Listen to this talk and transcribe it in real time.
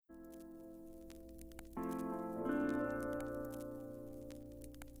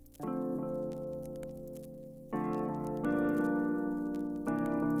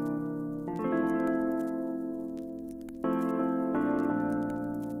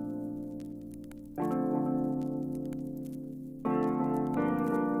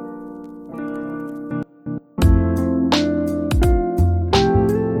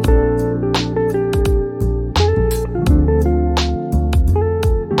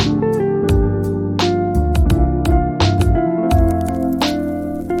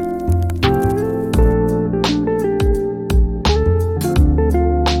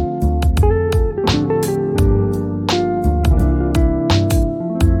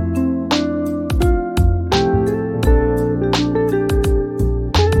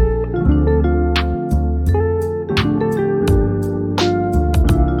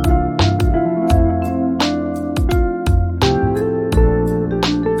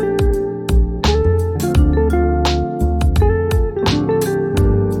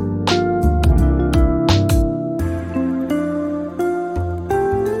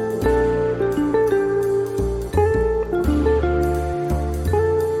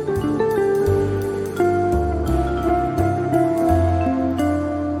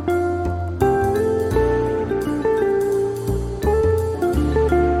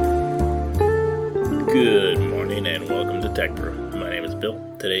Good morning and welcome to Tech Brew. My name is Bill.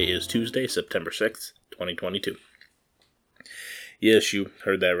 Today is Tuesday, September 6th, 2022. Yes, you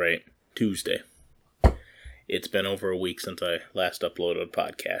heard that right. Tuesday. It's been over a week since I last uploaded a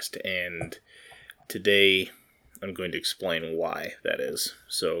podcast, and today I'm going to explain why that is.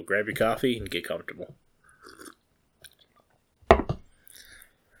 So grab your coffee and get comfortable.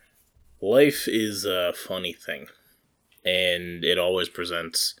 Life is a funny thing, and it always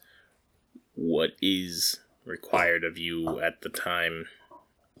presents what is required of you at the time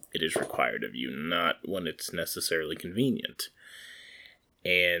it is required of you, not when it's necessarily convenient.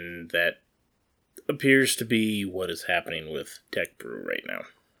 And that appears to be what is happening with Tech Brew right now.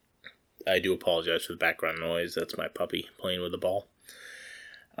 I do apologize for the background noise. That's my puppy playing with the ball.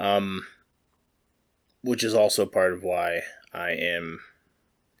 Which is also part of why I am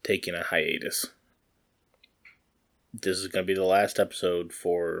taking a hiatus. This is going to be the last episode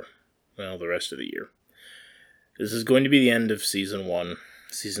for the rest of the year. This is going to be the end of Season 1.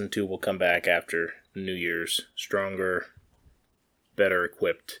 Season 2 will come back after New Year's, stronger, better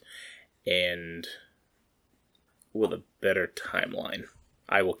equipped, and with a better timeline.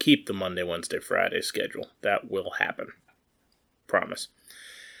 I will keep the Monday, Wednesday, Friday schedule. That will happen. Promise.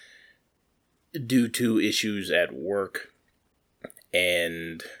 Due to issues at work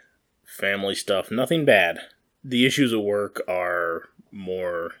and family stuff, nothing bad. The issues at work are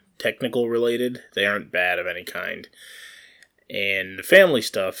more technical related. They aren't bad of any kind. And the family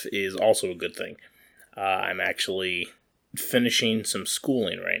stuff is also a good thing. I'm actually finishing some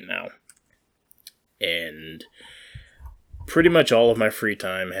schooling right now. And pretty much all of my free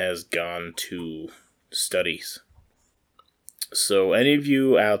time has gone to studies. So any of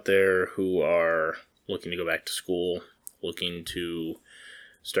you out there who are looking to go back to school, looking to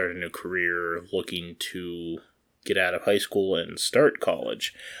start a new career, looking to get out of high school and start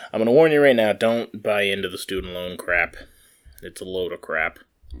college, I'm going to warn you right now, don't buy into the student loan crap. It's a load of crap.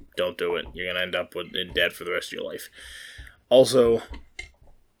 Don't do it. You're going to end up in debt for the rest of your life. Also,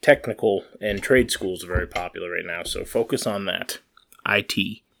 technical and trade schools are very popular right now, so focus on that.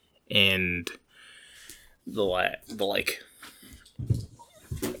 IT and the like.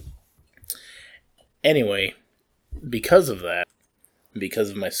 Anyway, because of that,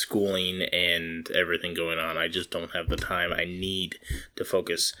 because of my schooling and everything going on, I just don't have the time I need to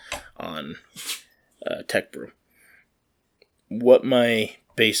focus on Tech Brew. What my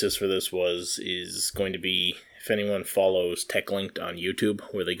basis for this is going to be, if anyone follows Tech Linked on YouTube,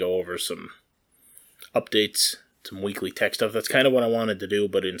 where they go over some updates, some weekly tech stuff, that's kind of what I wanted to do,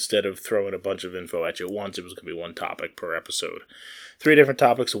 but instead of throwing a bunch of info at you at once, it was going to be one topic per episode. 3 different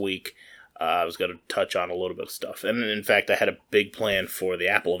topics a week. I was going to touch on a little bit of stuff. And in fact, I had a big plan for the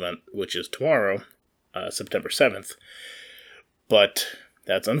Apple event, which is tomorrow, September 7th. But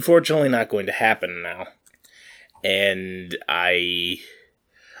that's unfortunately not going to happen now. And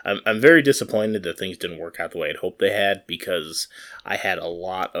I'm very disappointed that things didn't work out the way I'd hoped they had, because I had a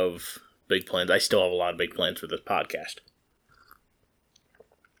lot of big plans. I still have a lot of big plans for this podcast.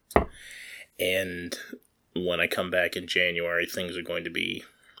 And when I come back in January, things are going to be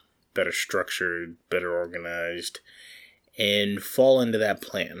better structured, better organized, and fall into that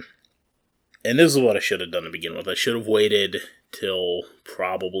plan. And this is what I should have done to begin with. I should have waited till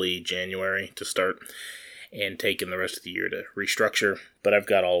probably January to start. and taken the rest of the year to restructure. But I've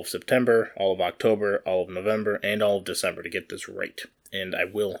got all of September, all of October, all of November, and all of December to get this right. And I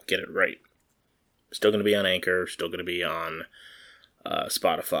will get it right. Still going to be on Anchor, still going to be on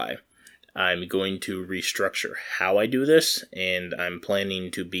Spotify. I'm going to restructure how I do this, and I'm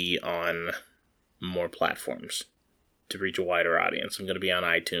planning to be on more platforms to reach a wider audience. I'm going to be on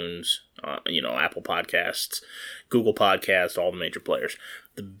iTunes, Apple Podcasts, Google Podcasts, all the major players.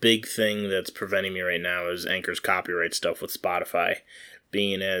 The big thing that's preventing me right now is Anchor's copyright stuff with Spotify,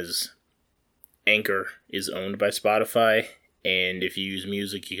 being as Anchor is owned by Spotify, and if you use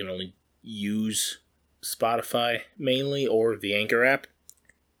music, you can only use Spotify mainly, or the Anchor app,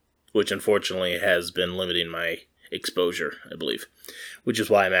 which unfortunately has been limiting my exposure, I believe, which is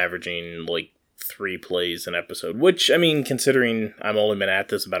why I'm averaging 3 plays an episode, which, considering I've only been at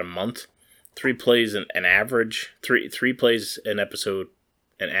this about a month, 3 plays an average, 3 plays an episode,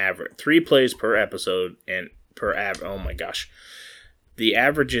 an average, 3 plays per episode, and oh my gosh, the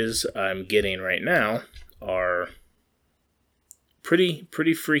averages I'm getting right now are pretty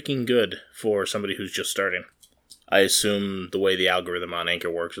freaking good for somebody who's just starting. I assume the way the algorithm on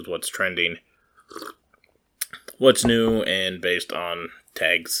Anchor works is what's trending, what's new, and based on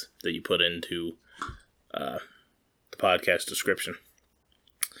tags that you put into the podcast description.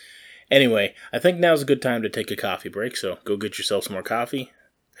 Anyway, I think now's a good time to take a coffee break, so go get yourself some more coffee,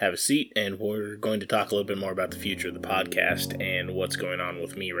 have a seat, and we're going to talk a little bit more about the future of the podcast and what's going on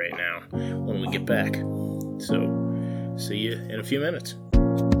with me right now when we get back. So, see you in a few minutes.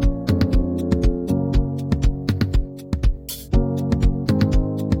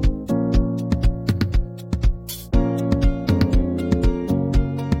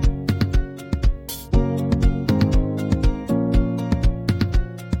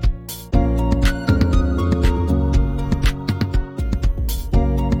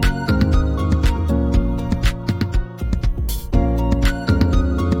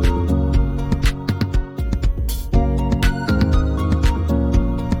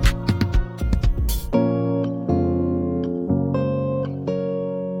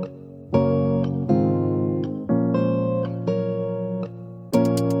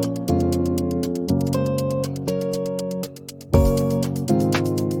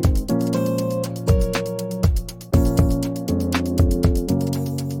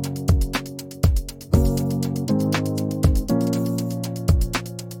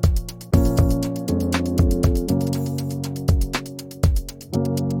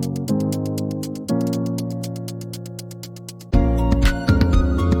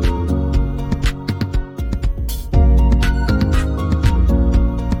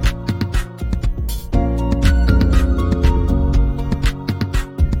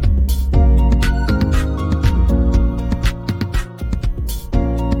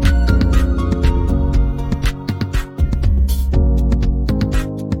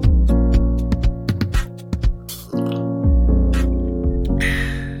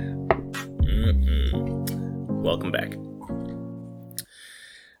 Welcome back.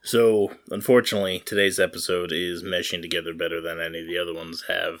 So, unfortunately, today's episode is meshing together better than any of the other ones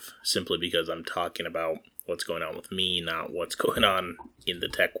have, simply because I'm talking about what's going on with me, not what's going on in the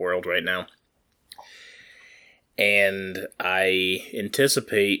tech world right now. And I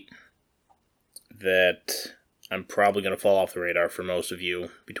anticipate that I'm probably going to fall off the radar for most of you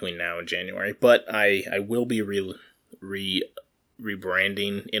between now and January, but I will be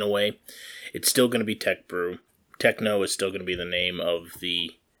rebranding in a way. It's still going to be Tech Brew. Techno is still going to be the name of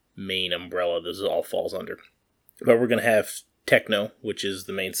the main umbrella this all falls under. But we're going to have Techno, which is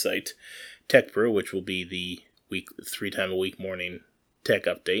the main site. Tech Brew, which will be the 3-time-a-week morning tech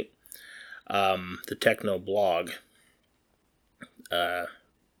update. The Techno blog, that's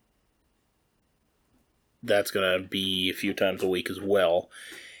going to be a few times a week as well.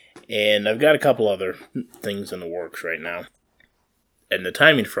 And I've got a couple other things in the works right now. And the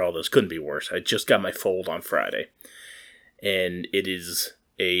timing for all this couldn't be worse. I just got my Fold on Friday. And it is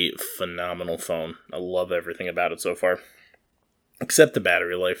a phenomenal phone. I love everything about it so far. Except the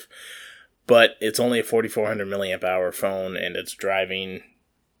battery life. But it's only a 4400 milliamp hour phone, and it's driving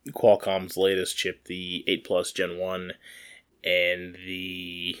Qualcomm's latest chip, the 8 Plus Gen 1, and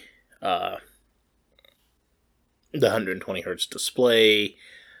the 120 Hz display,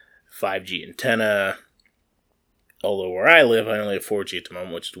 5G antenna. Although where I live, I only have 4G at the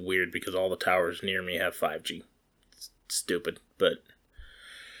moment, which is weird because all the towers near me have 5G. It's stupid, but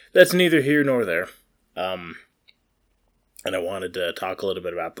that's neither here nor there. And I wanted to talk a little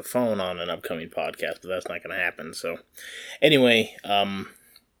bit about the phone on an upcoming podcast, but that's not going to happen. So anyway,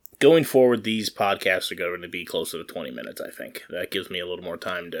 going forward, these podcasts are going to be closer to 20 minutes, I think. That gives me a little more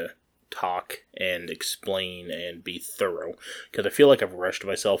time to talk and explain and be thorough, because I feel like I've rushed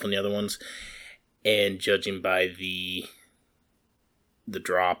myself in the other ones, and judging by the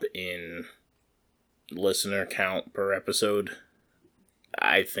drop in listener count per episode,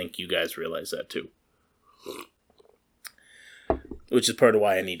 I think you guys realize that too. Which is part of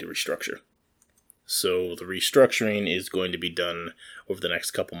why I need to restructure. So the restructuring is going to be done over the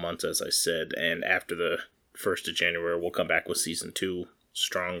next couple months, as I said, and after the 1st of January, we'll come back with Season 2,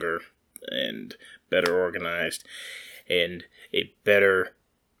 stronger and better organized, and a better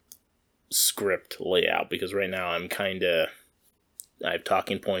script layout, because right now I have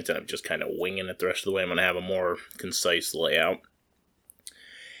talking points and I'm just kind of winging it the rest of the way. I'm going to have a more concise layout.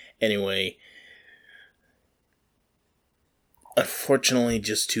 Anyway, unfortunately,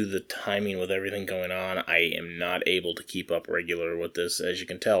 just to the timing with everything going on, I am not able to keep up regular with this. As you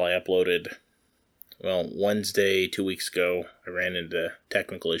can tell, I uploaded, Wednesday, 2 weeks ago. I ran into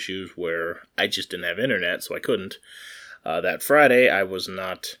technical issues where I just didn't have internet, so I couldn't. That Friday, I was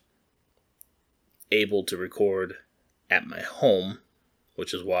not able to record at my home,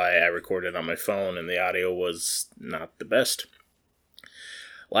 which is why I recorded on my phone, and the audio was not the best.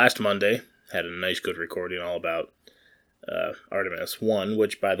 Last Monday, had a nice good recording all about Artemis 1,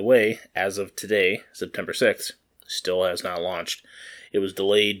 which, by the way, as of today, September 6th, still has not launched. It was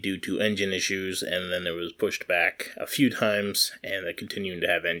delayed due to engine issues, and then it was pushed back a few times, and they're continuing to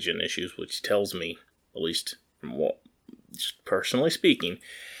have engine issues, which tells me, at least from just personally speaking,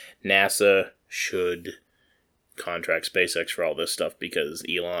 NASA should contract SpaceX for all this stuff, because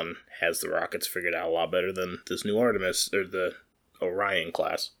Elon has the rockets figured out a lot better than this new Artemis, or the Orion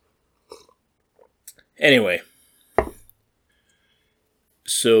class. Anyway,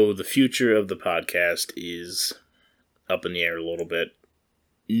 so the future of the podcast is up in the air a little bit.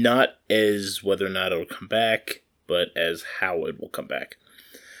 Not as whether or not it'll come back, but as how it will come back.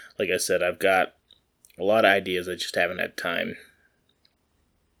 Like I said, I've got a lot of ideas, I just haven't had time.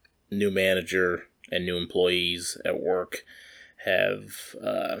 New manager and new employees at work have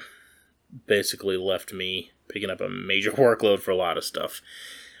basically left me picking up a major workload for a lot of stuff,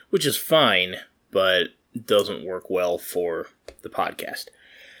 which is fine, but doesn't work well for the podcast.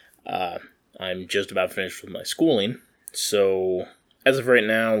 I'm just about finished with my schooling, so as of right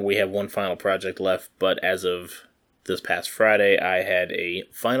now, we have one final project left, but as of this past Friday, I had a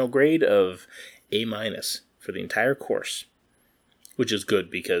final grade of A- for the entire course, which is good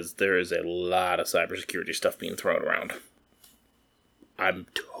because there is a lot of cybersecurity stuff being thrown around. I'm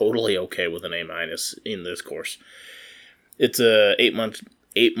totally okay with an A- in this course. It's a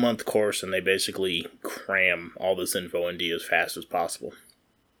 8-month course, and they basically cram all this info into you as fast as possible.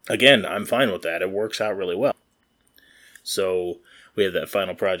 Again, I'm fine with that. It works out really well. So we have that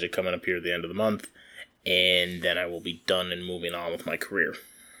final project coming up here at the end of the month, and then I will be done and moving on with my career.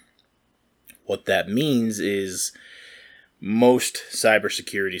 What that means is most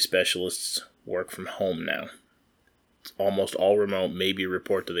cybersecurity specialists work from home now. It's almost all remote, maybe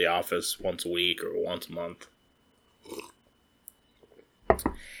report to the office once a week or once a month.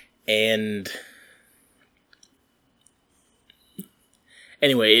 And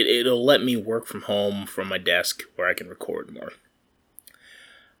anyway, it'll let me work from home from my desk where I can record more.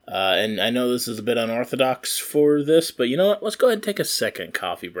 And I know this is a bit unorthodox for this, but you know what? Let's go ahead and take a second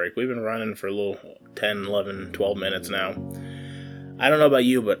coffee break. We've been running for a little 10, 11, 12 minutes now. I don't know about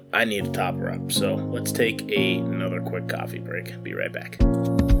you, but I need to top her up. So let's take another quick coffee break. Be right back.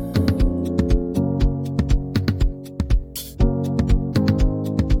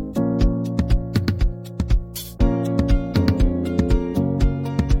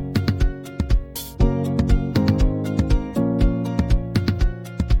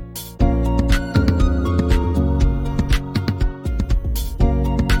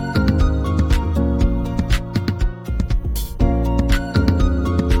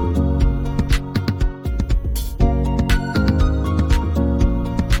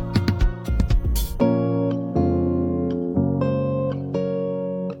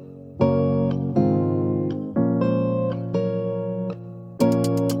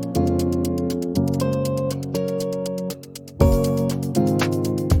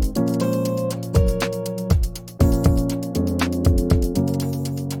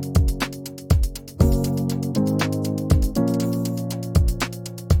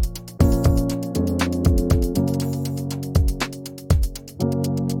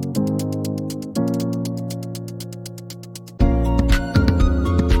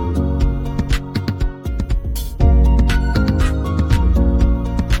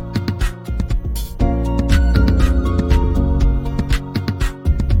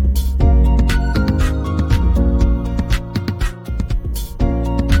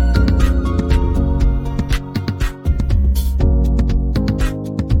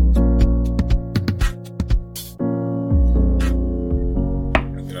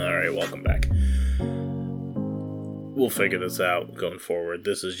 figure this out going forward.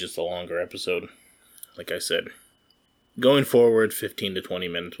 This is just a longer episode. Like I said, going forward, 15 to 20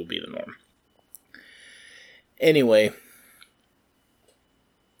 minutes will be the norm. Anyway,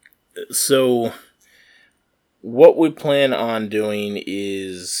 so what we plan on doing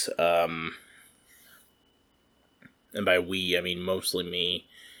is, and by we, I mean mostly me,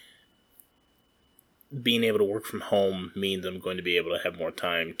 being able to work from home means I'm going to be able to have more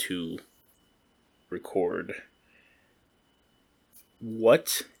time to record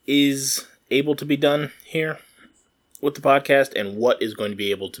what is able to be done here with the podcast and what is going to be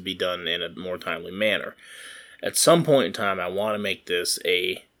able to be done in a more timely manner. At some point in time, I want to make this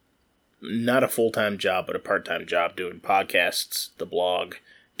not a full-time job, but a part-time job doing podcasts, the blog,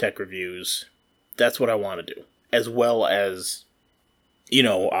 tech reviews. That's what I want to do. As well as,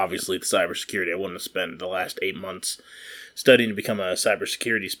 obviously the cybersecurity. I wouldn't have spent the last 8 months studying to become a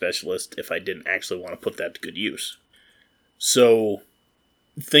cybersecurity specialist if I didn't actually want to put that to good use. So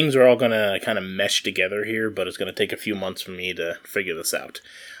things are all going to kind of mesh together here, but it's going to take a few months for me to figure this out.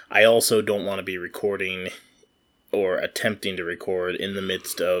 I also don't want to be recording or attempting to record in the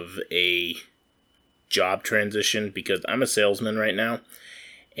midst of a job transition, because I'm a salesman right now,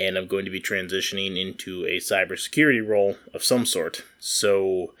 and I'm going to be transitioning into a cybersecurity role of some sort.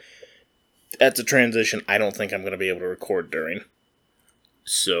 So that's a transition I don't think I'm going to be able to record during.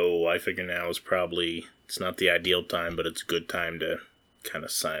 So I figure now is probably, it's not the ideal time, but it's a good time to kind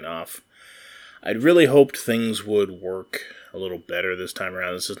of sign off. I'd really hoped things would work a little better this time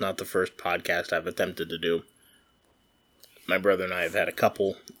around. This is not the first podcast I've attempted to do. My brother and I have had a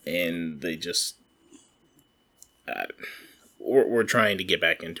couple, and they just... we're trying to get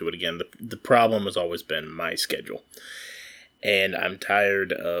back into it again. The problem has always been my schedule. And I'm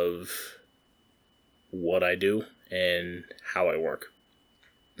tired of what I do and how I work.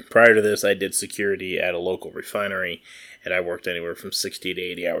 Prior to this, I did security at a local refinery, and I worked anywhere from 60 to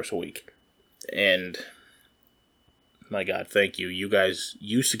 80 hours a week. And my God, thank you. You guys,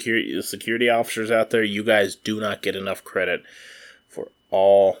 the security officers out there, you guys do not get enough credit for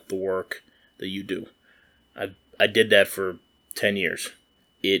all the work that you do. I did that for 10 years.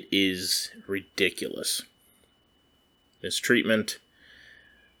 It is ridiculous. Mistreatment,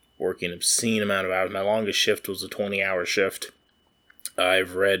 working obscene amount of hours. My longest shift was a 20-hour shift.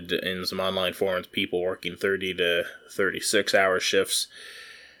 I've read in some online forums people working 30 to 36-hour shifts.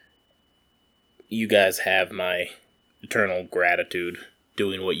 You guys have my eternal gratitude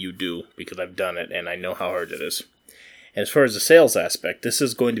doing what you do, because I've done it and I know how hard it is. And as far as the sales aspect, this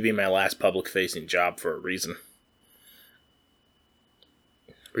is going to be my last public-facing job for a reason.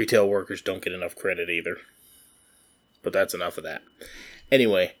 Retail workers don't get enough credit either. But that's enough of that.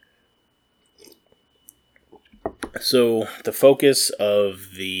 Anyway, so the focus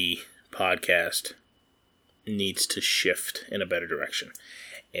of the podcast needs to shift in a better direction.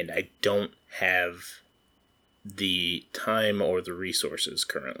 And I don't have the time or the resources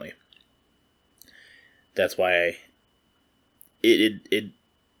currently. That's why it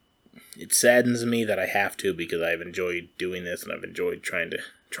saddens me that I have to, because I've enjoyed doing this and I've enjoyed trying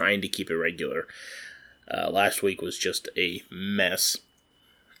to keep it regular. Last week was just a mess.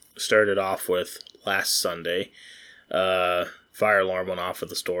 Started off with last Sunday. Fire alarm went off at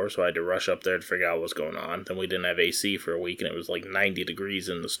the store, so I had to rush up there to figure out what was going on. Then we didn't have AC for a week, and it was like 90 degrees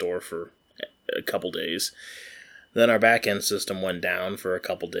in the store for a couple days. Then our back-end system went down for a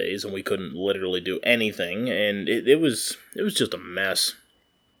couple days, and we couldn't literally do anything, and it was just a mess.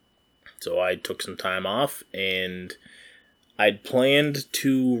 So I took some time off, and I'd planned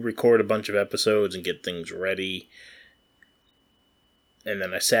to record a bunch of episodes and get things ready. And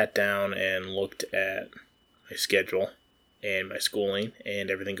then I sat down and looked at my schedule and my schooling and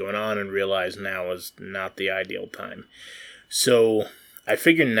everything going on and realized now is not the ideal time. So I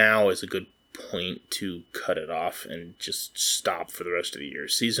figure now is a good point to cut it off and just stop for the rest of the year.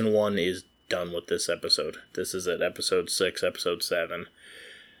 Season 1 is done with this episode. This is at episode 6, episode 7.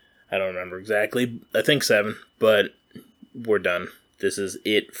 I don't remember exactly. I think 7, but we're done. This is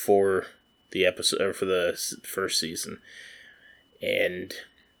it for the episode, or for the first season. And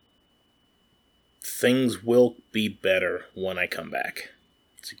things will be better when I come back.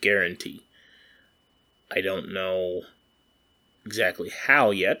 It's a guarantee. I don't know exactly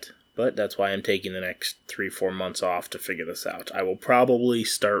how yet, but that's why I'm taking the next 3-4 months off to figure this out. I will probably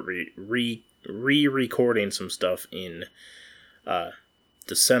start re-recording some stuff in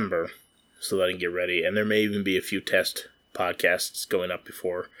December so that I can get ready. And there may even be a few test podcasts going up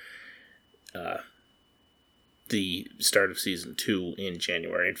before the start of season 2 in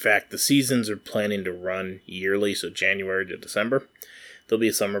January. In fact, the seasons are planning to run yearly, so January to December. There'll be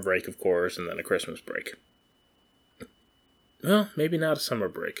a summer break, of course, and then a Christmas break. well, maybe not a summer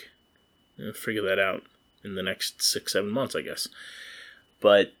break. I'll figure that out in the next 6-7 months, I guess.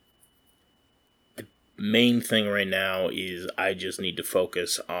 But the main thing right now is I just need to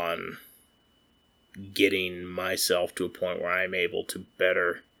focus on getting myself to a point where I'm able to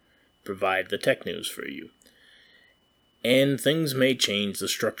better provide the tech news for you. And things may change, the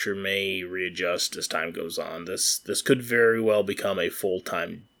structure may readjust as time goes on. This could very well become a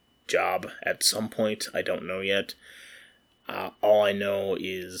full-time job at some point. I don't know yet. All I know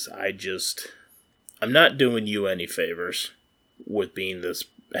is I'm not doing you any favors with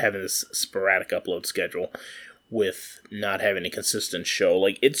having this sporadic upload schedule, with not having a consistent show.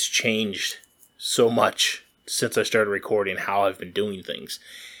 Like, it's changed so much since I started recording how I've been doing things.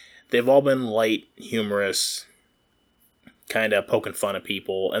 They've all been light, humorous, kind of poking fun at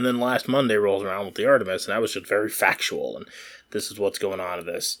people, and then last Monday rolls around with the Artemis, and I was just very factual, and this is what's going on in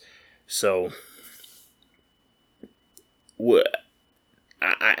this. So,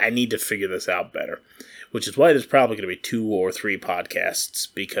 I need to figure this out better, which is why there's probably going to be 2 or 3 podcasts,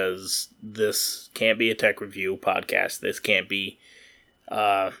 because this can't be a tech review podcast. This can't be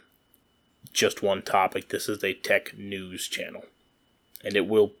just one topic. This is a tech news channel, and it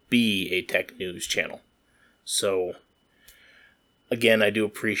will be a tech news channel. So, again, I do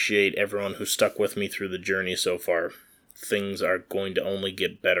appreciate everyone who stuck with me through the journey so far. Things are going to only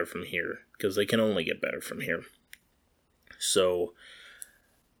get better from here, because they can only get better from here. So,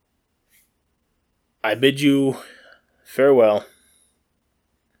 I bid you farewell,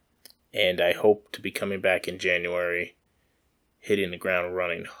 and I hope to be coming back in January, hitting the ground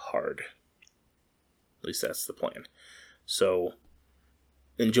running hard. At least that's the plan. So,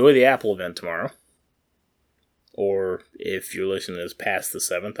 enjoy the Apple event tomorrow. Or if you're listening to this past the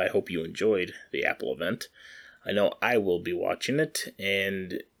 7th, I hope you enjoyed the Apple event. I know I will be watching it,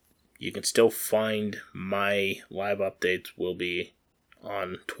 and you can still find my live updates will be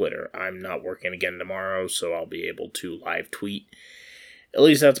on Twitter. I'm not working again tomorrow, so I'll be able to live tweet. At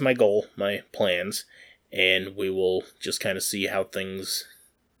least that's my goal, my plans, and we will just kind of see how things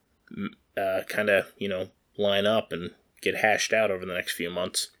line up and get hashed out over the next few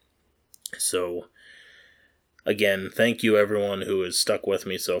months. So, again, thank you everyone who has stuck with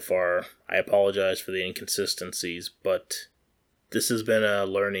me so far. I apologize for the inconsistencies, but this has been a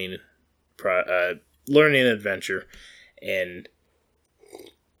learning adventure, and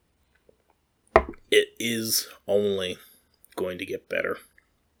it is only going to get better.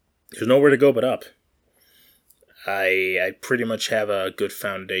 There's nowhere to go but up. I pretty much have a good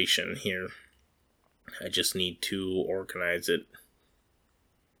foundation here. I just need to organize it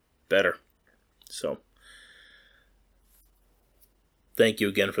better. So, thank you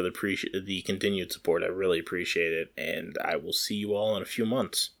again for the continued support. I really appreciate it, and I will see you all in a few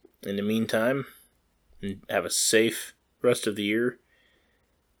months. In the meantime, have a safe rest of the year.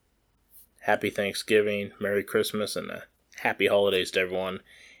 Happy Thanksgiving, Merry Christmas, and happy holidays to everyone,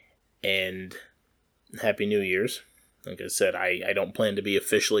 and Happy New Year's. Like I said, I don't plan to be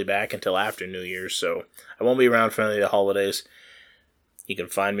officially back until after New Year's, so I won't be around for any of the holidays. You can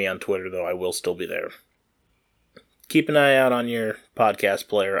find me on Twitter, though I will still be there. Keep an eye out on your podcast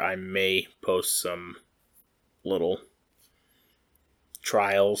player. I may post some little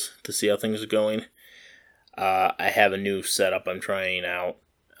trials to see how things are going. I have a new setup I'm trying out.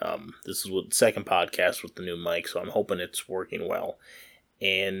 This is the second podcast with the new mic, so I'm hoping it's working well.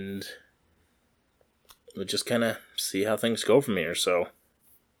 And we'll just kind of see how things go from here. So,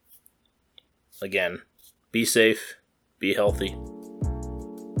 again, be safe, be healthy.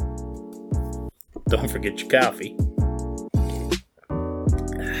 Don't forget your coffee.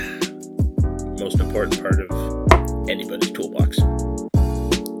 Most important part of anybody's toolbox.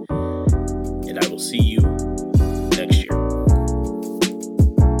 And I will see you next year.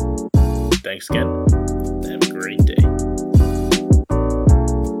 Thanks again.